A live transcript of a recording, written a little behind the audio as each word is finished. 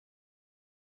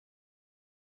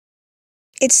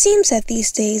It seems that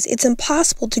these days it's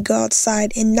impossible to go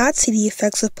outside and not see the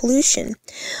effects of pollution.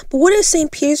 But what if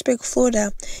St. Petersburg,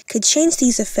 Florida could change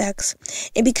these effects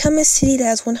and become a city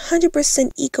that is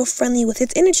 100% eco-friendly with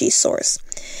its energy source?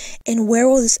 And where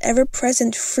will this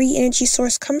ever-present free energy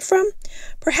source come from?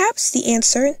 Perhaps the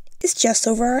answer is just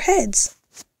over our heads.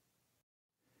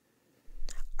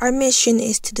 Our mission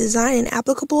is to design an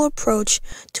applicable approach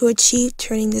to achieve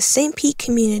turning the St. Pete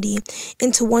community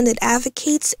into one that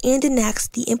advocates and enacts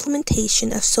the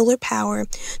implementation of solar power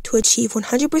to achieve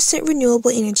 100% renewable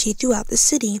energy throughout the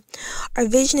city. Our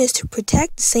vision is to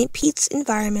protect St. Pete's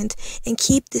environment and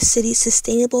keep the city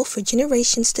sustainable for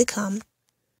generations to come.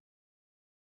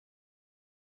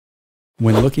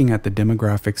 When looking at the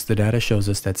demographics, the data shows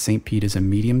us that St. Pete is a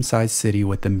medium-sized city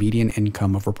with a median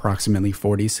income of approximately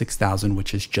 $46,000,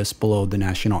 which is just below the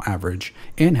national average,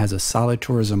 and has a solid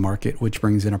tourism market, which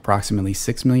brings in approximately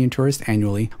 6 million tourists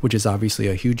annually, which is obviously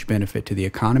a huge benefit to the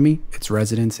economy, its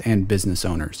residents, and business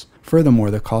owners. Furthermore,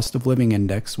 the Cost of Living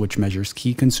Index, which measures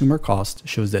key consumer costs,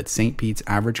 shows that St. Pete's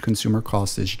average consumer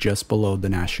cost is just below the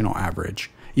national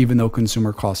average. Even though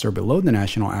consumer costs are below the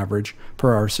national average,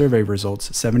 per our survey results,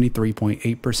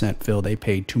 73.8% feel they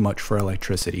paid too much for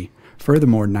electricity.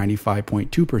 Furthermore,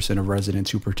 95.2% of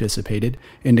residents who participated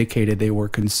indicated they were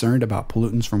concerned about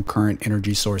pollutants from current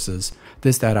energy sources.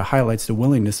 This data highlights the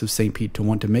willingness of St. Pete to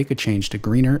want to make a change to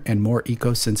greener and more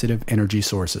eco-sensitive energy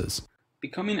sources.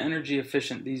 Becoming energy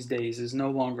efficient these days is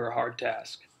no longer a hard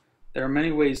task. There are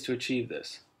many ways to achieve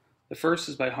this. The first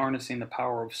is by harnessing the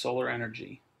power of solar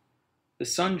energy. The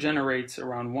sun generates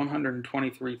around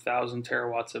 123,000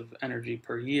 terawatts of energy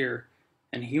per year,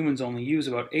 and humans only use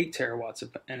about 8 terawatts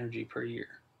of energy per year.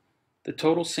 The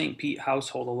total St. Pete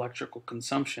household electrical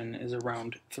consumption is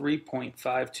around 3.52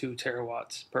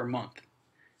 terawatts per month.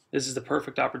 This is the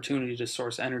perfect opportunity to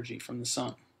source energy from the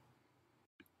sun.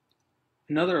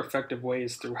 Another effective way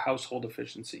is through household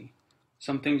efficiency.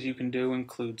 Some things you can do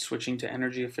include switching to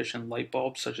energy efficient light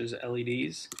bulbs such as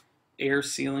LEDs, air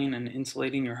sealing and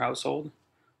insulating your household,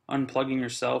 unplugging your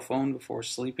cell phone before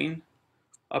sleeping,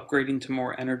 upgrading to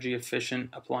more energy efficient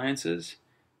appliances,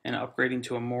 and upgrading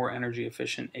to a more energy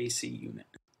efficient AC unit.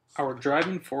 Our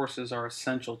driving forces are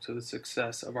essential to the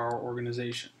success of our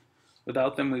organization.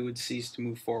 Without them, we would cease to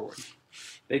move forward.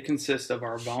 They consist of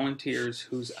our volunteers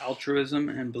whose altruism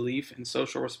and belief in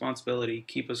social responsibility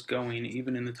keep us going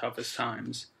even in the toughest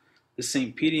times, the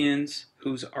St. Peteans,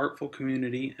 whose artful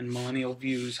community and millennial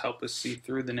views help us see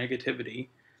through the negativity,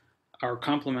 our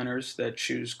complementers that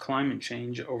choose climate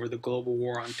change over the global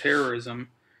war on terrorism,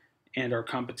 and our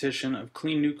competition of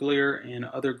clean nuclear and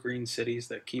other green cities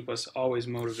that keep us always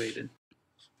motivated.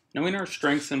 Knowing our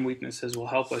strengths and weaknesses will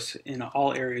help us in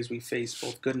all areas we face,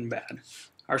 both good and bad.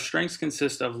 Our strengths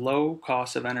consist of low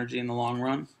cost of energy in the long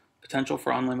run, potential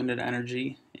for unlimited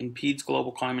energy, impedes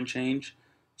global climate change,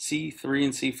 C3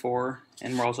 and C4,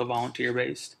 and we're also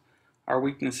volunteer-based. Our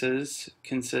weaknesses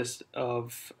consist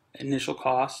of initial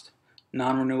cost,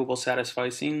 non-renewable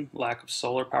satisficing, lack of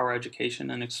solar power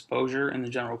education and exposure in the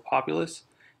general populace,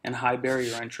 and high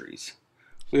barrier entries.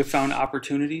 We have found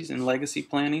opportunities in legacy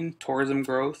planning, tourism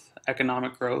growth,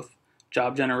 economic growth,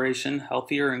 job generation,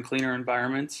 healthier and cleaner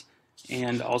environments,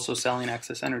 and also selling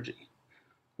excess energy.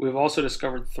 We have also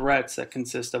discovered threats that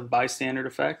consist of bystander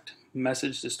effect,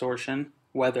 message distortion,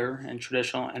 weather, and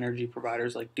traditional energy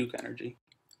providers like Duke Energy.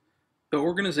 The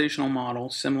organizational model,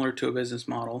 similar to a business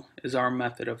model, is our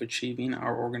method of achieving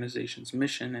our organization's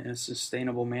mission in a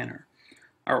sustainable manner.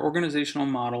 Our organizational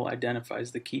model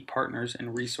identifies the key partners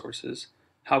and resources,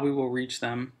 how we will reach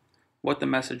them, what the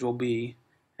message will be,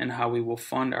 and how we will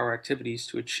fund our activities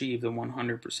to achieve the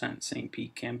 100% St.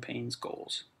 Pete campaign's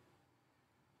goals.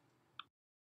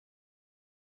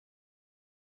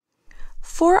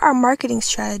 For our marketing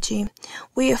strategy,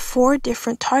 we have 4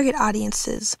 different target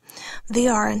audiences. They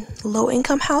are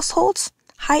low-income households,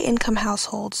 high-income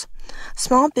households,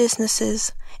 small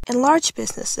businesses, and large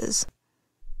businesses.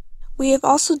 We have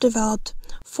also developed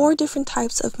 4 different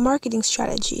types of marketing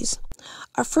strategies.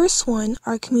 Our first one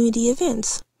are community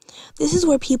events. This is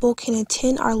where people can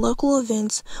attend our local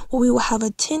events where we will have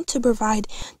a tent to provide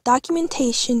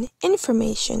documentation,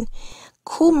 information,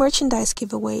 cool merchandise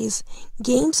giveaways,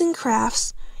 games and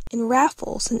crafts, and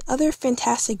raffles, and other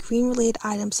fantastic green-related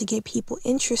items to get people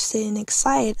interested and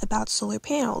excited about solar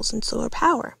panels and solar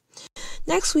power.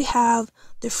 Next, we have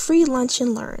the free lunch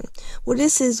and learn. Well,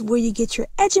 this is where you get your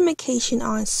education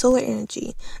on solar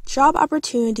energy, job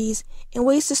opportunities, and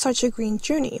ways to start your green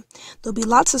journey. There'll be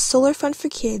lots of solar fun for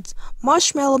kids,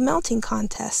 marshmallow melting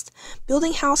contests,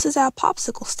 building houses out of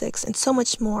popsicle sticks, and so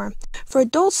much more. For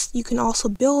adults, you can also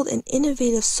build an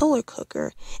innovative solar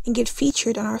cooker and get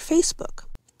featured on our Facebook.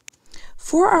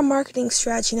 For our marketing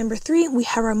strategy number 3, we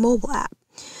have our mobile app.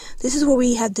 This is where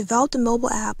we have developed a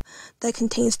mobile app that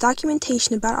contains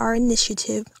documentation about our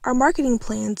initiative, our marketing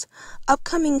plans,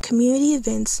 upcoming community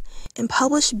events, and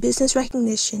published business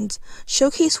recognitions,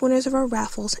 showcase winners of our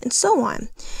raffles, and so on.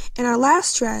 And our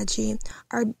last strategy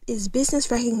is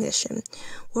business recognition,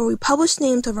 where we publish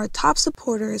names of our top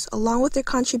supporters along with their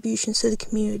contributions to the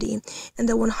community and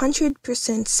the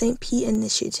 100% St. Pete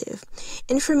initiative.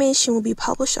 Information will be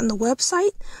published on the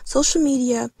website, social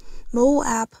media, mobile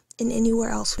app, and anywhere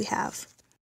else we have.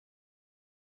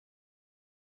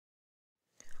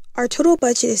 Our total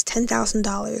budget is $10,000.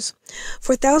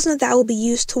 $4,000 of that will be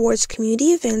used towards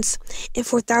community events, and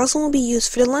 $4,000 will be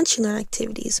used for the Lunch and Learn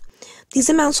activities. These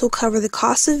amounts will cover the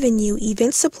cost of venue,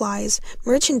 event supplies,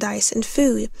 merchandise, and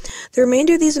food. The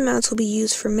remainder of these amounts will be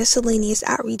used for miscellaneous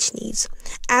outreach needs.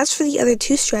 As for the other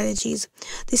 2 strategies,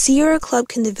 the Sierra Club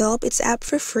can develop its app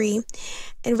for free,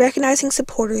 and recognizing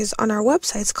supporters on our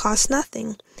websites costs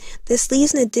nothing. This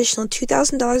leaves an additional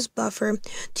 $2,000 buffer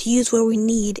to use where we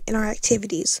need in our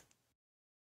activities.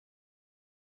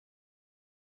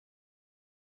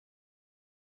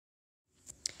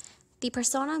 The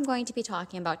persona I'm going to be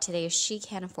talking about today is She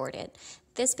Can't Afford It.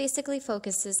 This basically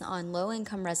focuses on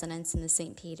low-income residents in the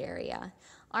St. Pete area.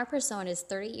 Our persona is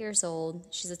 30 years old,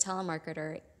 she's a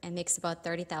telemarketer, and makes about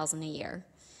 $30,000 a year.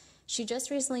 She just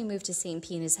recently moved to St.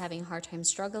 Pete and is having a hard time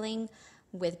struggling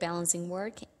with balancing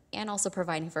work and also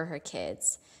providing for her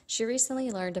kids. She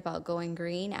recently learned about going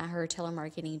green at her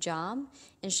telemarketing job,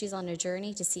 and she's on a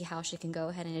journey to see how she can go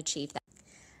ahead and achieve that.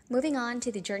 Moving on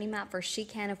to the journey map for She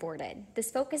Can't Afford It.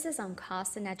 This focuses on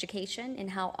cost and education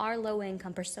and how our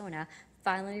low-income persona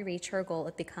finally reach her goal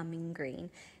of becoming green.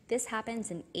 This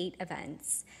happens in 8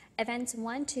 events. Events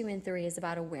 1, 2, and 3 is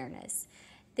about awareness.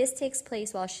 This takes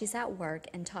place while she's at work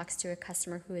and talks to a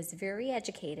customer who is very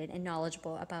educated and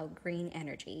knowledgeable about green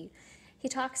energy. He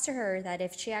talks to her that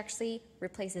if she actually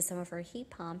replaces some of her heat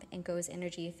pump and goes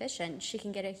energy efficient, she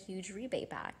can get a huge rebate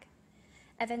back.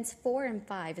 Events 4 and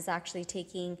 5 is actually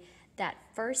taking that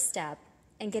first step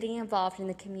and getting involved in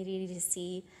the community to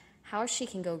see how she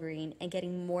can go green and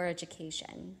getting more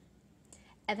education.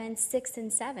 Events 6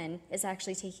 and 7 is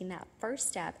actually taking that first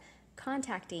step,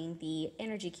 contacting the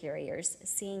energy carriers,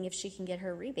 seeing if she can get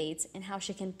her rebates and how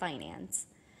she can finance.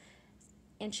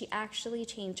 And she actually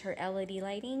changed her LED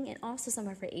lighting and also some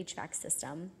of her HVAC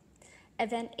system.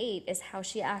 Event 8 is how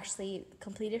she actually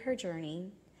completed her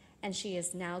journey and she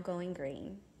is now going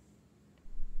green.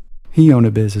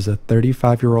 Hionabiz is a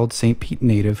 35-year-old St. Pete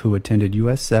native who attended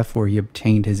USF where he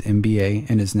obtained his MBA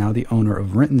and is now the owner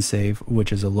of Rent and Save,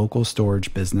 which is a local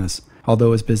storage business.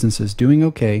 Although his business is doing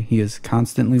okay, he is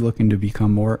constantly looking to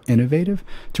become more innovative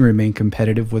to remain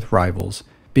competitive with rivals.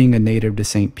 Being a native to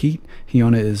St. Pete,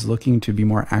 Hiona is looking to be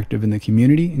more active in the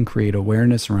community and create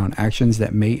awareness around actions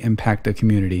that may impact the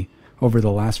community. Over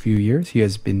the last few years, he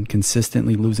has been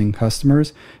consistently losing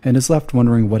customers and is left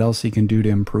wondering what else he can do to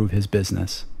improve his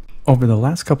business. Over the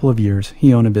last couple of years,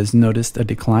 Hionabiz noticed a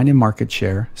decline in market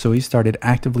share, so he started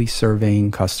actively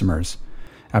surveying customers.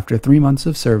 After 3 months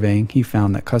of surveying, he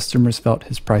found that customers felt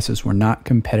his prices were not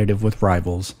competitive with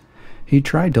rivals. He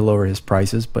tried to lower his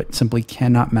prices, but simply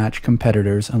cannot match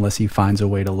competitors unless he finds a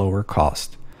way to lower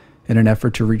cost. In an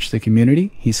effort to reach the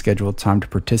community, he scheduled time to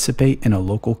participate in a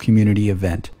local community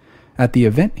event. At the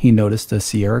event, he noticed the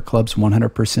Sierra Club's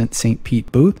 100% St.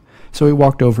 Pete booth, so he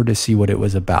walked over to see what it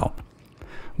was about.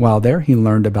 While there, he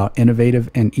learned about innovative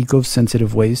and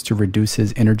eco-sensitive ways to reduce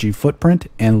his energy footprint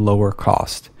and lower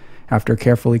cost. After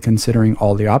carefully considering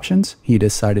all the options, he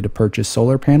decided to purchase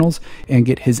solar panels and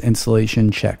get his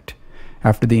installation checked.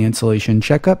 After the installation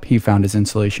checkup, he found his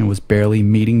installation was barely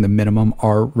meeting the minimum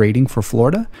R rating for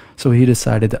Florida, so he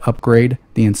decided to upgrade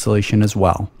the installation as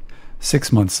well.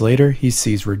 6 months later, he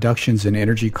sees reductions in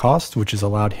energy costs, which has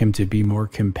allowed him to be more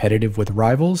competitive with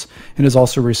rivals and has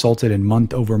also resulted in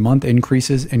month-over-month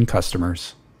increases in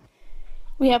customers.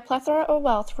 We have Plethora of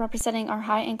Wealth representing our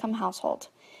high-income household.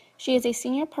 She is a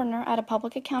senior partner at a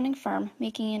public accounting firm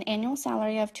making an annual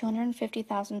salary of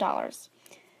 $250,000.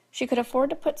 She could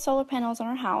afford to put solar panels on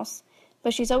her house,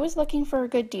 but she's always looking for a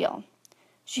good deal.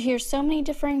 She hears so many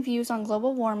differing views on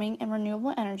global warming and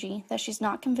renewable energy that she's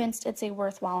not convinced it's a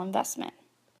worthwhile investment.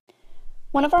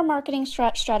 One of our marketing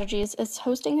strategies is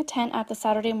hosting a tent at the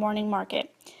Saturday morning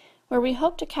market, where we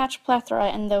hope to catch Plethora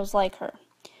and those like her.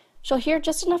 She'll hear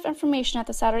just enough information at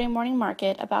the Saturday morning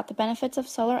market about the benefits of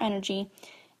solar energy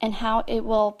and how it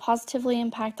will positively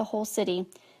impact the whole city,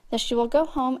 that she will go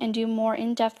home and do more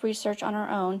in-depth research on her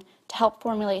own to help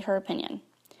formulate her opinion.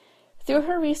 Through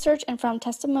her research and from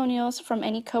testimonials from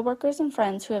any coworkers and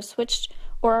friends who have switched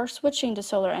or are switching to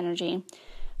solar energy,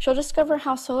 She'll discover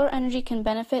how solar energy can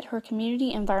benefit her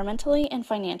community environmentally and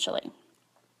financially.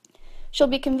 She'll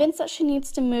be convinced that she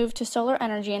needs to move to solar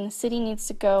energy and the city needs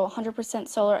to go 100%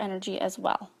 solar energy as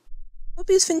well.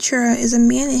 Mobius Ventura is a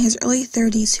man in his early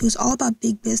 30s who is all about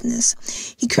big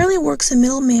business. He currently works in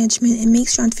middle management and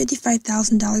makes around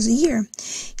 $55,000 a year.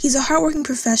 He's a hardworking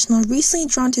professional recently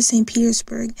drawn to St.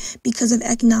 Petersburg because of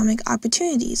economic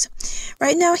opportunities.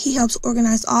 Right now, he helps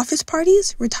organize office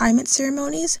parties, retirement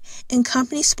ceremonies, and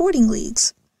company sporting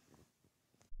leagues.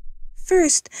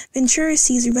 First, Ventura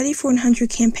sees a Ready for 100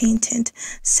 campaign tent.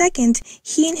 Second,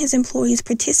 he and his employees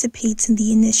participate in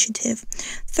the initiative.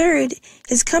 Third,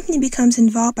 his company becomes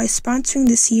involved by sponsoring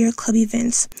the Sierra Club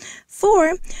events.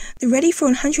 4, the Ready for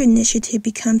 100 initiative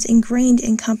becomes ingrained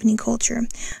in company culture.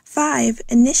 5,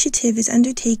 initiative is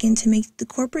undertaken to make the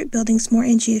corporate buildings more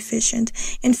energy efficient.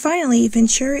 And finally,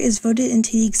 Ventura is voted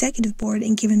into the executive board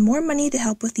and given more money to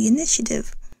help with the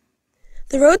initiative.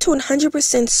 The road to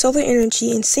 100% solar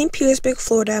energy in St. Petersburg,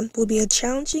 Florida will be a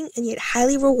challenging and yet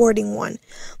highly rewarding one.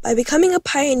 By becoming a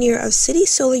pioneer of city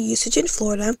solar usage in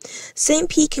Florida, St.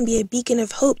 Pete can be a beacon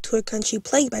of hope to a country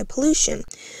plagued by pollution.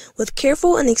 With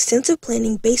careful and extensive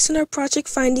planning based on our project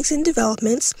findings and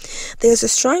developments, there is a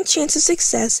strong chance of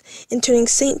success in turning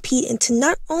St. Pete into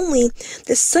not only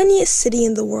the sunniest city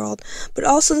in the world, but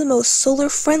also the most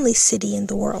solar-friendly city in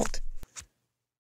the world.